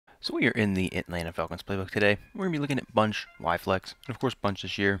So we are in the Atlanta Falcons playbook today. We're going to be looking at bunch, Y-flex, and of course bunch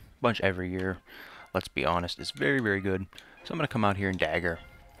this year, bunch every year. Let's be honest, it's very, very good. So I'm going to come out here in dagger.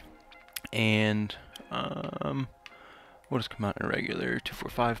 And we'll just come out in a regular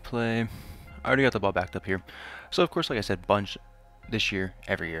 2-4-5 play. I already got the ball backed up here. So of course, like I said, bunch this year,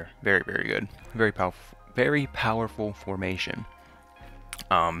 every year. Very, very good. Very powerful formation.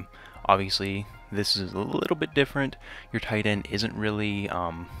 Obviously, this is a little bit different. Your tight end isn't really,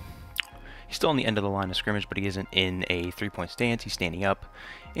 he's still on the end of the line of scrimmage, but he isn't in a three-point stance. He's standing up,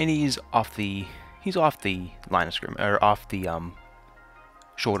 and he's off the line of scrimmage, or off the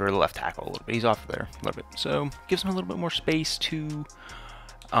shoulder of the left tackle a little bit. He's off there a little bit, so gives him a little bit more space to.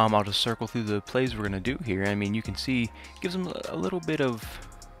 I'll just circle through the plays we're gonna do here. I mean, you can see gives him a little bit of.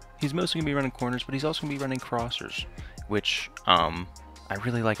 He's mostly gonna be running corners, but he's also gonna be running crossers, which I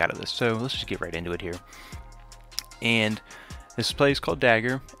really like out of this. So let's just get right into it here. And this play is called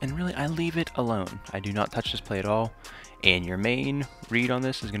dagger, and really I leave it alone. I do not touch this play at all. And your main read on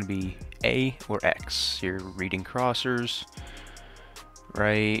this is going to be A or X. You're reading crossers,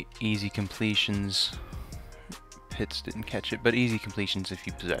 right? Easy completions. Pitts didn't catch it, but easy completions if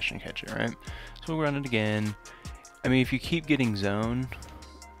you possession catch it, right? So we'll run it again. I mean, if you keep getting zone,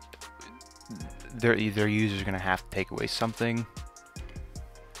 their users are going to have to take away something.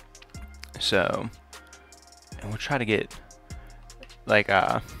 So, and we'll try to get, like,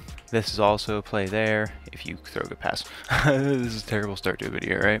 this is also a play there, if you throw a good pass. This is a terrible start to a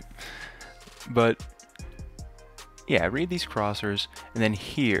video, right? But, yeah, read these crossers, and then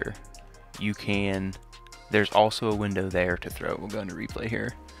here, you can, there's also a window there to throw. We'll go into replay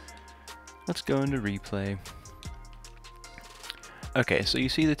here. Let's go into replay. Okay, so you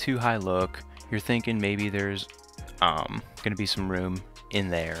see the too high look. You're thinking maybe there's going to be some room in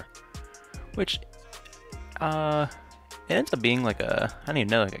there. Which, it ends up being like a, I don't even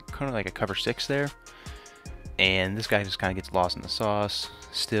know, like kind of like a cover 6 there. And this guy just kind of gets lost in the sauce.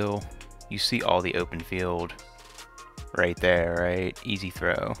 Still, you see all the open field right there, right? Easy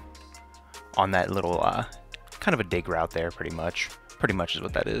throw on that little, kind of a dig route there, pretty much. Pretty much is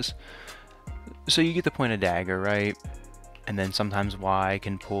what that is. So you get the point of dagger, right? And then sometimes Y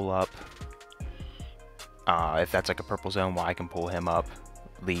can pull up. If that's like a purple zone, Y can pull him up.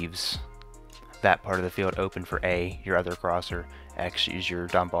 Leaves that part of the field open for A, your other crosser. X is your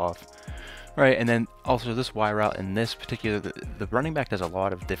dump off, right? And then also this Y route in this particular, the running back does a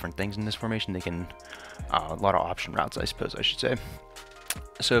lot of different things in this formation. They can, a lot of option routes, I suppose I should say.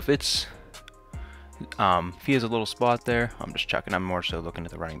 So if it's, if he has a little spot there, I'm just checking, I'm more so looking at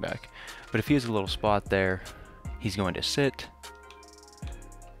the running back. But if he has a little spot there, he's going to sit.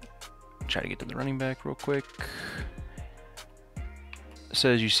 Try to get to the running back real quick. So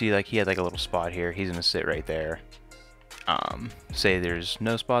as you see, like he had like a little spot here, he's gonna sit right there. Say there's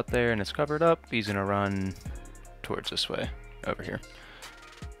no spot there and it's covered up, he's gonna run towards this way, over here.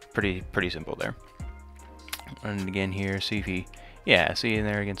 Pretty simple there. Run it again here, see if he, yeah, see in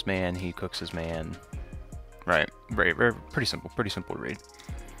there against man, he cooks his man. Right, pretty simple to read.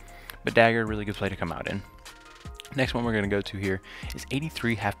 But dagger, really good play to come out in. Next one we're gonna go to here is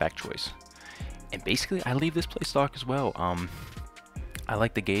 83 halfback choice. And basically I leave this play stock as well. I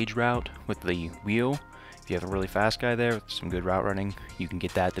like the gauge route with the wheel. If you have a really fast guy there with some good route running, you can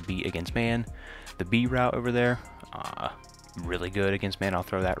get that to beat against man. The B route over there, really good against man. I'll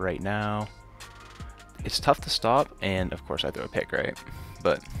throw that right now. It's tough to stop, and of course I throw a pick, right?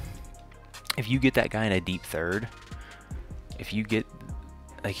 But if you get that guy in a deep third, if you get,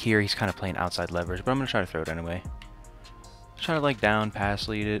 like here he's kind of playing outside leverage, but I'm going to try to throw it anyway. Try to like down pass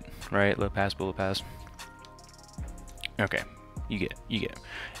lead it, right? Low pass, bullet pass. Okay. You get it.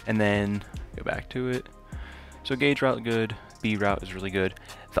 And then go back to it. So gauge route good, B route is really good.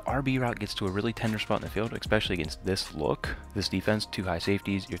 The RB route gets to a really tender spot in the field, especially against this look, this defense, 2 high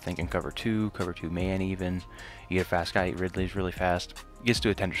safeties. You're thinking cover 2 man even. You get a fast guy, Ridley's really fast. Gets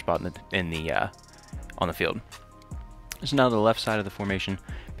to a tender spot on the field. So now the left side of the formation,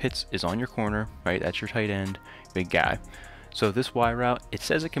 Pitts is on your corner, right? That's your tight end, big guy. So this Y route, it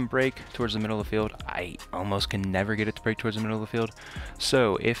says it can break towards the middle of the field. I almost can never get it to break towards the middle of the field.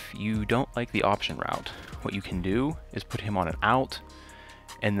 So if you don't like the option route, what you can do is put him on an out,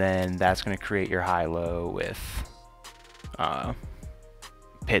 and then that's going to create your high-low with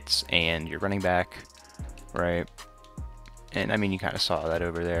Pitts and your running back, right? And I mean, you kind of saw that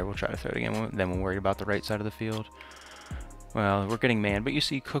over there. We'll try to throw it again. Then we'll worry about the right side of the field. Well, we're getting man, but you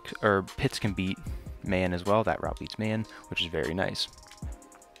see Pitts can beat man as well. That route beats man, which is very nice.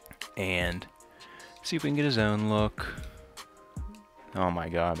 And see if we can get a zone look. Oh my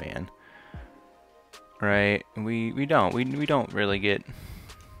god, man. Right, we don't really get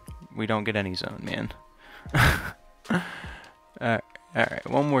We don't get any zone, man. Alright,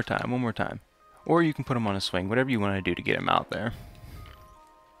 one more time. Or you can put him on a swing, whatever you want to do to get him out there.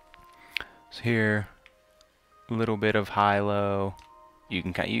 So here, a little bit of high-low. You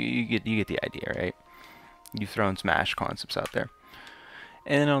can you get the idea, right? You've thrown smash concepts out there.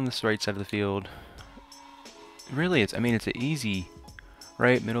 And on this right side of the field, really, it's an easy,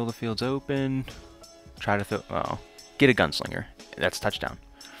 right? Middle of the field's open. Try to throw, well, get a gunslinger. That's touchdown.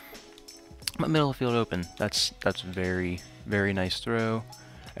 But middle of the field open. That's very, very nice throw.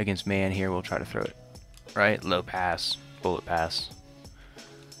 Against man here, we'll try to throw it, right? Low pass, bullet pass.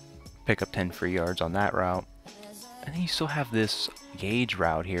 Pick up 10 free yards on that route. And then you still have this gauge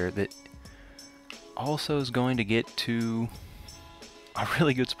route here that also is going to get to a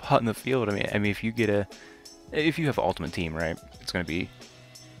really good spot in the field. I mean, if you have ultimate team, right? It's going to be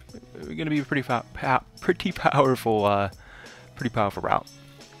a pretty powerful route.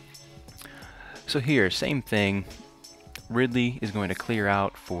 So here, same thing. Ridley is going to clear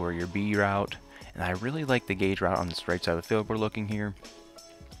out for your B route, and I really like the gauge route on this right side of the field we're looking here.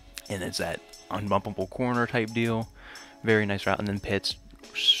 And it's that unbumpable corner type deal. Very nice route, and then Pitts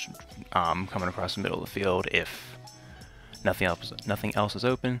coming across the middle of the field if nothing else is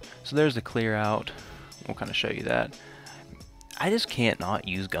open. So there's the clear out. We'll kind of show you that. I just can't not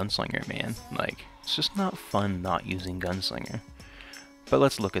use Gunslinger, man. Like, it's just not fun not using Gunslinger. But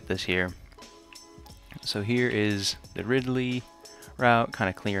let's look at this here. So here is the Ridley route, kind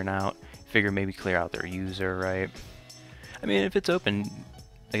of clearing out. Figure maybe clear out their user, right? I mean, if it's open,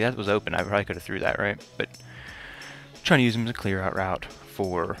 like that was open, I probably could have threw that, right? But trying to use him as a clear out route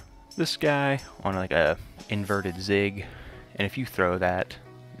for this guy on like a inverted zig. And if you throw that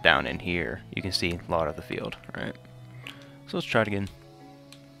down in here, you can see a lot of the field, right? So let's try it again.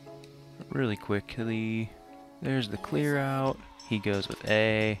 Really quickly. There's the clear out. He goes with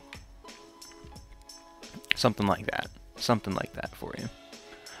A. Something like that. Something like that for you.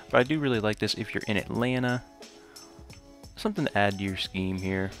 But I do really like this if you're in Atlanta. Something to add to your scheme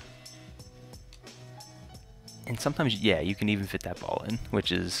here. And sometimes, yeah, you can even fit that ball in,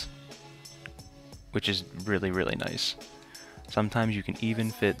 which is really, really nice. Sometimes you can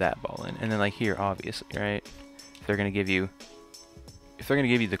even fit that ball in. And then like here, obviously, right? If they're gonna give you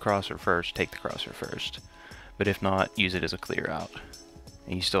the crosser first, take the crosser first. But if not, use it as a clear out.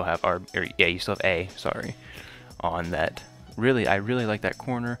 And you still have you still have A, sorry, on that. Really, I really like that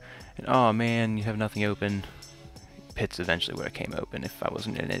corner. And oh man, you have nothing open. Pitts eventually would have came open if I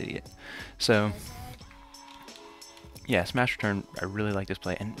wasn't an idiot. So yeah, smash return, I really like this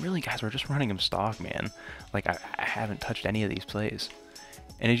play. And really, guys, we're just running him stock, man. Like, I haven't touched any of these plays.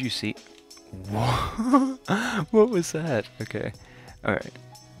 And as you see, what was that? Okay, alright,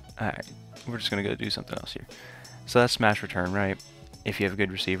 we're just gonna go do something else here. So that's smash return, right? If you have a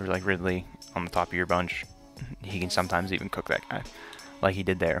good receiver like Ridley on the top of your bunch, he can sometimes even cook that guy, like he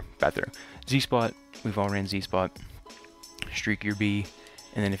did there. Bad throw. Z-spot, we've all ran Z-spot. Streak your B,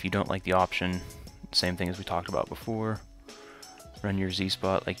 and then if you don't like the option, same thing as we talked about before. Run your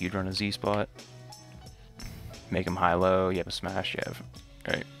Z-spot like you'd run a Z-spot. Make them high-low, you have a smash, you have,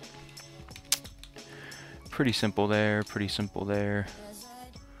 right? Pretty simple there, pretty simple there.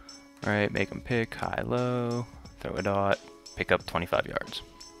 Alright, make them pick, high-low, throw a dot, pick up 25 yards.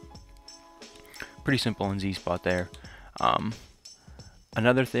 Pretty simple in Z-spot there.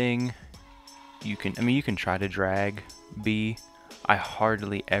 Another thing, you can try to drag B. I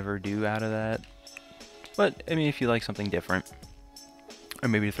hardly ever do out of that. But, I mean, if you like something different, or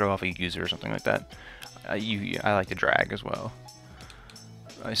maybe to throw off a user or something like that, I like to drag as well.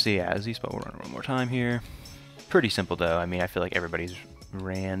 I see, yeah, Z-spot, we'll run it one more time here. Pretty simple though. I mean, I feel like everybody's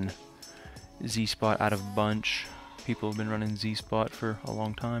ran Z-spot out of a bunch. People have been running Z-spot for a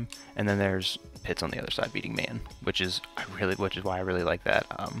long time. And then there's Pitts on the other side beating man, which is why I really like that,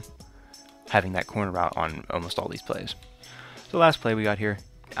 having that corner route on almost all these plays. So last play we got here,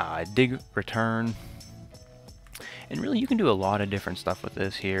 dig return. And really you can do a lot of different stuff with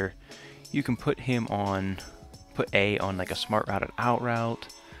this here. You can put A on like a smart routed out route,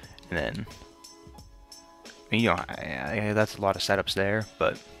 and then, you know, that's a lot of setups there,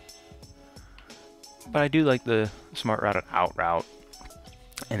 but I do like the smart routed out route,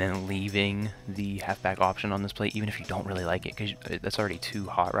 and then leaving the halfback option on this play, even if you don't really like it, because that's already 2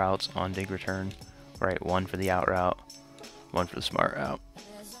 hot routes on dig return, right? One for the out route, one for the smart route.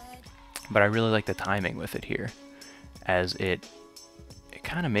 But I really like the timing with it here, as it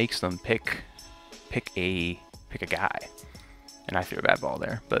kind of makes them pick a guy. And I threw a bad ball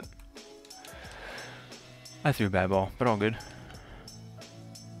there, but all good.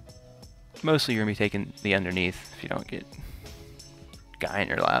 Mostly you're gonna be taking the underneath if you don't get guy in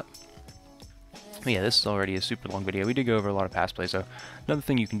your lap. But yeah, this is already a super long video. We did go over a lot of pass plays, so another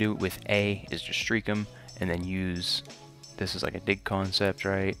thing you can do with A is just streak them, and then use, this is like a dig concept,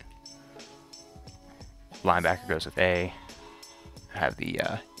 right? Linebacker goes with A, have the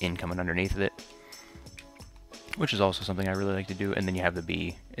in coming underneath of it, which is also something I really like to do. And then you have the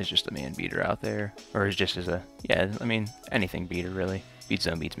B is just a man beater out there, or is just as a, yeah, I mean, anything beater really. Beat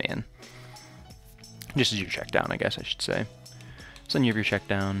zone, beats man. Just as your check down, I guess I should say. So then you have your check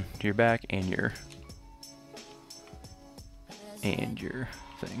down to your back and your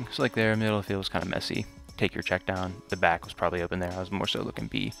thing. So like there, middle of the field was kind of messy. Take your check down. The back was probably open there. I was more so looking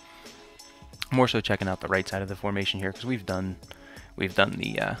B. More so checking out the right side of the formation here, because we've done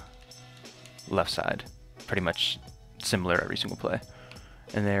the left side pretty much similar every single play.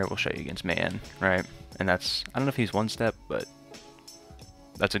 And there we'll show you against man, right? And that's, I don't know if he's one step, but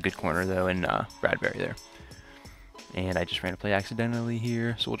that's a good corner though in Bradbury there. And I just ran a play accidentally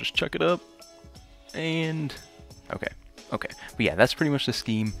here, so we'll just chuck it up. And okay. But yeah, that's pretty much the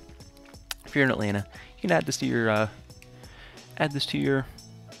scheme. If you're in Atlanta, you can add this to your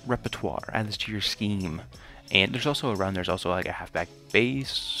repertoire, add this to your scheme. And there's also a run, there's also like a halfback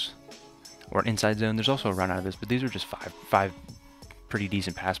base or an inside zone. There's also a run out of this, but these are just five pretty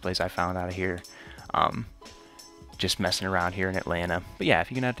decent pass plays I found out of here. Just messing around here in Atlanta. But yeah,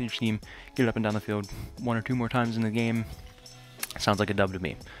 if you can add to your scheme, get it up and down the field 1 or 2 more times in the game, sounds like a dub to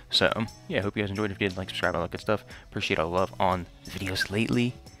me. So yeah, I hope you guys enjoyed. If you did, like, subscribe, all that good stuff. Appreciate all the love on the videos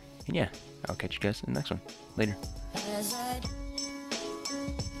lately. And yeah, I'll catch you guys in the next one. Later.